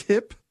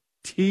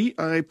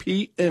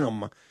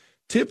 T-I-P-M.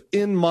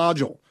 Tip-in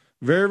module.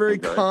 Very, very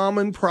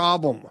common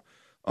problem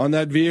on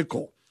that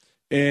vehicle.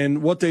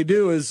 And what they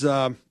do is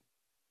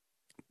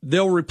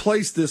they'll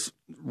replace this.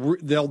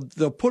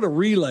 They'll put a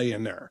relay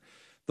in there.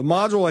 The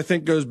module, I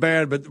think, goes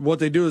bad, but what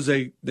they do is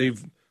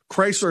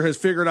Chrysler has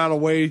figured out a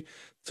way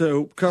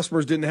so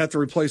customers didn't have to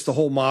replace the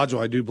whole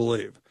module, I do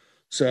believe.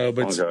 So,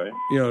 but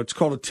it's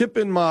called a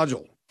tip-in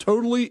module,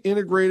 totally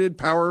integrated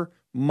power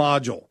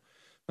module.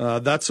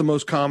 That's the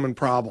most common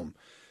problem.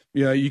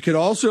 You could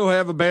also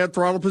have a bad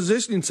throttle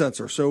positioning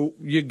sensor. So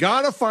you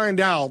got to find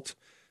out.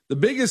 The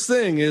biggest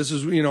thing is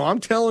I'm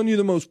telling you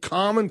the most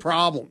common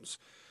problems.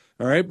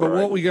 All right. But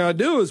what we got to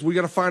do is we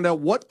got to find out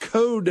what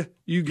code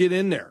you get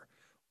in there.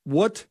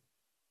 What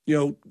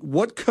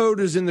code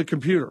is in the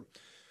computer.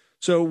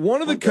 So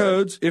one of the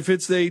codes, if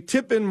it's a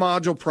tip-in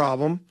module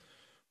problem,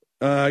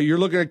 you're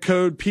looking at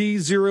code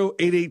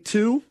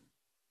P0882.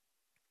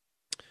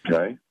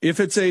 Okay.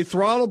 If it's a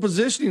throttle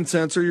positioning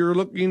sensor, you're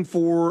looking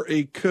for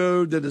a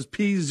code that is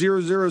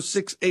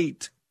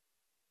P0068.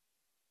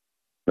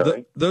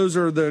 Okay. Those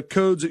are the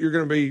codes that you're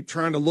going to be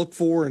trying to look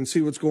for and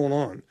see what's going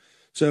on.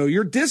 So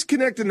you're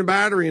disconnecting the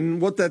battery, and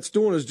what that's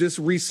doing is just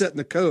resetting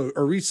the code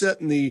or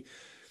resetting the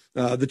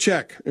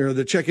check or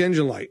the check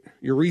engine light.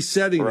 You're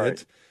resetting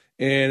it,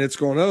 and it's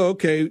going, oh,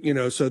 okay,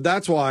 so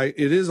that's why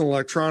it is an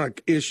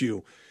electronic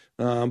issue.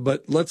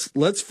 But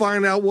let's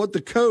find out what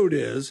the code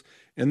is.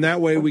 And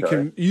that way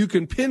you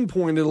can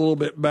pinpoint it a little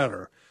bit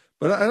better.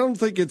 But I don't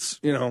think it's,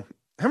 how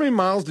many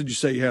miles did you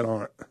say you had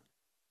on it?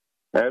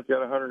 It's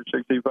got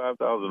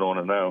 165,000 on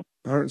it now.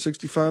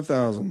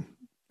 165,000.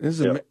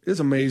 It's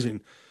amazing.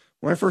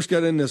 When I first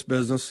got in this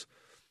business,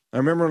 I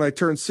remember when I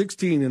turned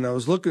 16 and I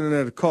was looking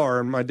at a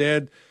car, and my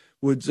dad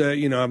would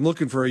say, I'm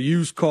looking for a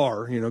used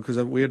car, because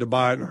we had to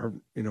buy it.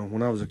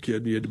 When I was a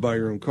kid, you had to buy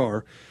your own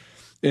car.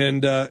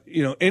 And,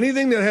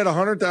 anything that had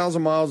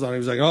 100,000 miles on it, he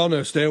was like, oh,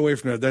 no, stay away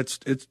from that.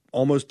 It's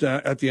almost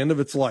at the end of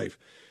its life.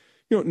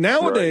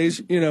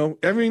 Nowadays,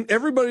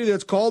 everybody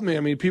that's called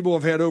me, people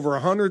have had over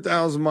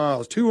 100,000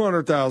 miles,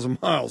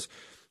 200,000 miles.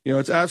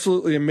 It's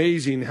absolutely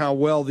amazing how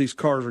well these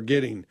cars are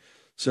getting.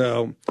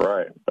 So.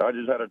 Right. I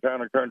just had a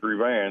Town and Country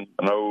van,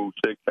 an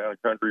 06 Town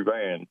and Country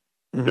van,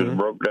 just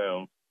broke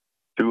down,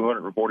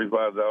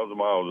 245,000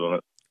 miles on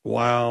it.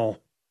 Wow.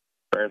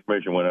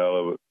 Transmission went out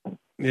of it.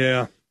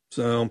 Yeah.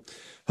 So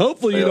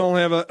hopefully you don't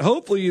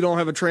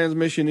have a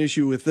transmission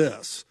issue with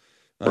this.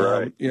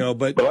 Right.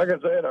 But like I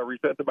said, I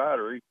reset the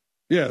battery.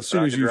 Yeah, as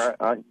soon as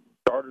I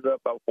started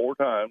up about 4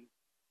 times.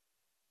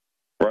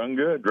 Run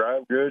good,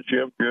 drive good,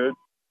 shift good.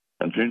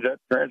 And as soon as that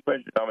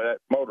transmission, that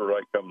motor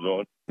light comes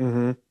on,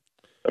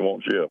 it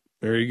won't shift.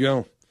 There you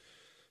go.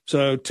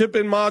 So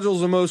tip-in module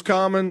is the most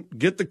common.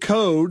 Get the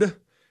code,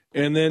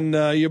 and then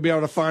you'll be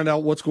able to find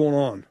out what's going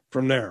on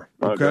from there.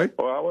 Okay?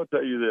 Well, I will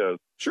tell you this.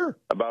 Sure.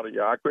 About a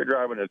year, I quit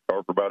driving this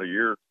car for about a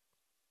year.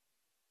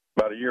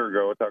 About a year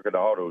ago, I took it to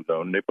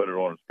AutoZone, and they put it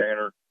on a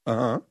scanner.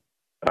 Uh-huh.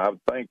 I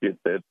think it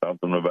said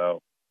something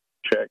about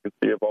check and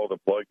see if all the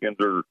plug-ins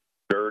are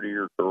dirty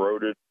or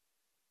corroded.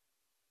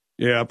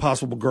 Yeah,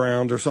 possible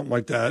ground or something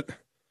like that.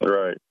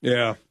 Right.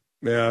 Yeah.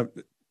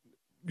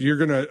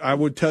 I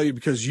would tell you,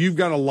 because you've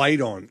got a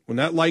light on. When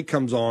that light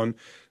comes on,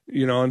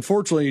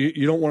 unfortunately,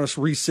 you don't want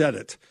to reset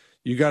it.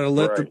 You got to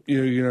let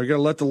you got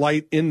to let the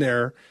light in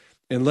there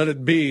and let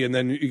it be, and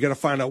then you got to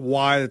find out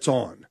why it's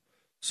on.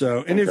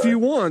 So, and if you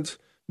want,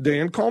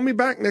 Dan, call me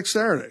back next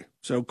Saturday.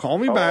 So call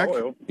me back,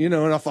 and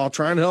I'll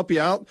try and help you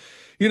out.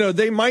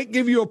 They might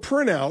give you a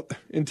printout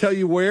and tell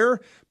you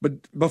where,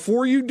 but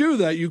before you do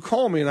that, you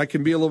call me and I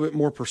can be a little bit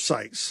more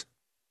precise.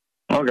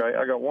 Okay,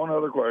 I got one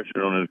other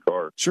question on this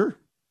car. Sure.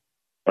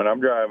 When I'm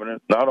driving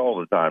it, not all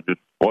the time,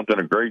 just once in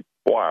a great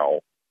while,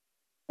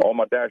 all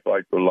my dash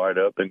lights will light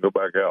up and go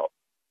back out.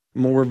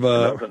 More of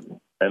a...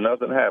 And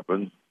nothing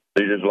happens.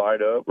 They just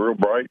light up real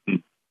bright,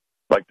 and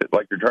like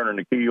you're turning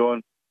the key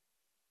on.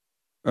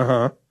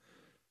 Uh-huh.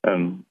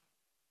 And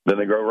then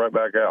they go right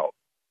back out.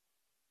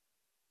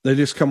 They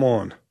just come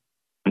on.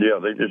 Yeah,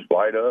 they just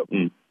light up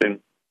and then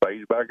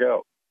phase back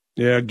out.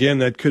 Yeah, again,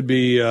 that could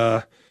be...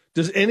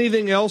 does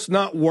anything else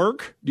not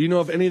work? Do you know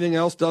if anything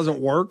else doesn't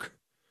work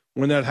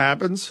when that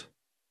happens?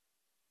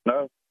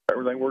 No,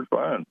 everything works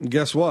fine.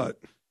 Guess what?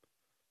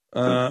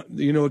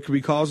 You know what could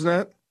be causing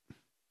that?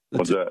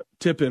 What's that?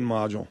 Tip-in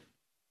module.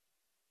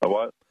 A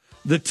what?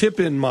 The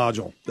tip-in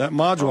module. That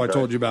module I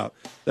told you about.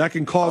 That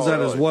can cause that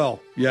as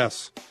well.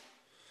 Yes.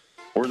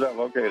 Where's that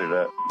located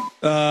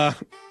at?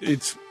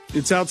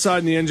 It's outside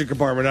in the engine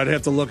compartment. I'd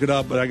have to look it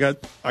up, but I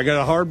got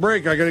a hard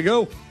break. I got to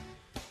go.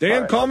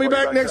 Dan, call me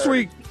back next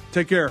week.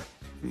 Take care.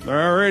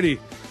 All righty.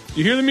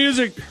 You hear the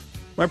music.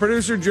 My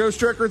producer, Joe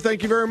Strecker,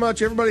 thank you very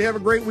much. Everybody have a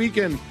great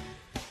weekend.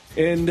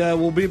 And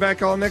we'll be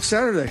back on next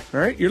Saturday. All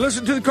right? You're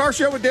listening to The Car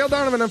Show with Dale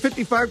Donovan on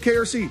 55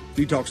 KRC,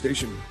 the talk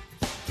station.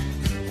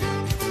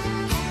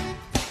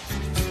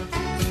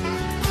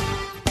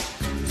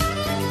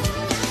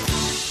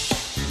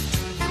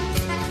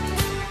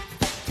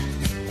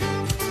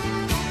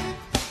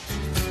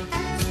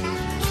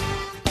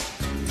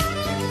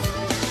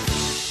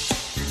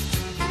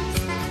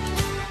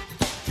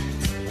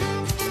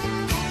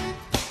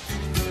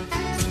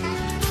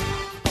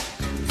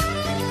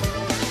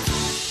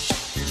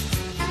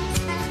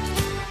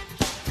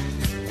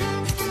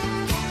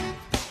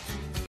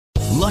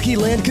 Lucky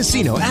Land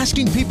Casino,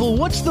 asking people,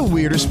 what's the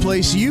weirdest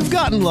place you've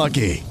gotten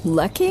lucky?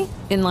 Lucky?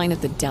 In line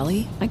at the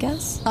deli, I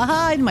guess?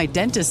 Aha, in my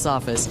dentist's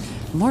office.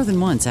 More than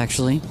once,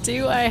 actually.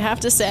 Do I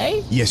have to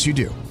say? Yes, you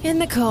do. In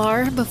the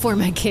car before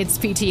my kids'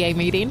 PTA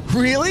meeting.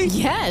 Really?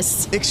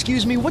 Yes.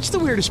 Excuse me, what's the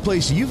weirdest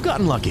place you've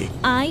gotten lucky?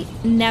 I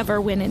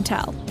never win and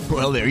tell.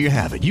 Well, there you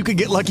have it. You can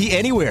get lucky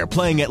anywhere,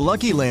 playing at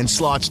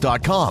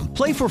LuckyLandSlots.com.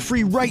 Play for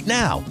free right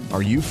now.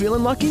 Are you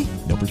feeling lucky?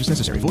 No purchase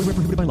necessary. Void where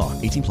prohibited by law.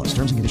 18+.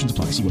 Terms and conditions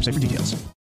apply. See website for details.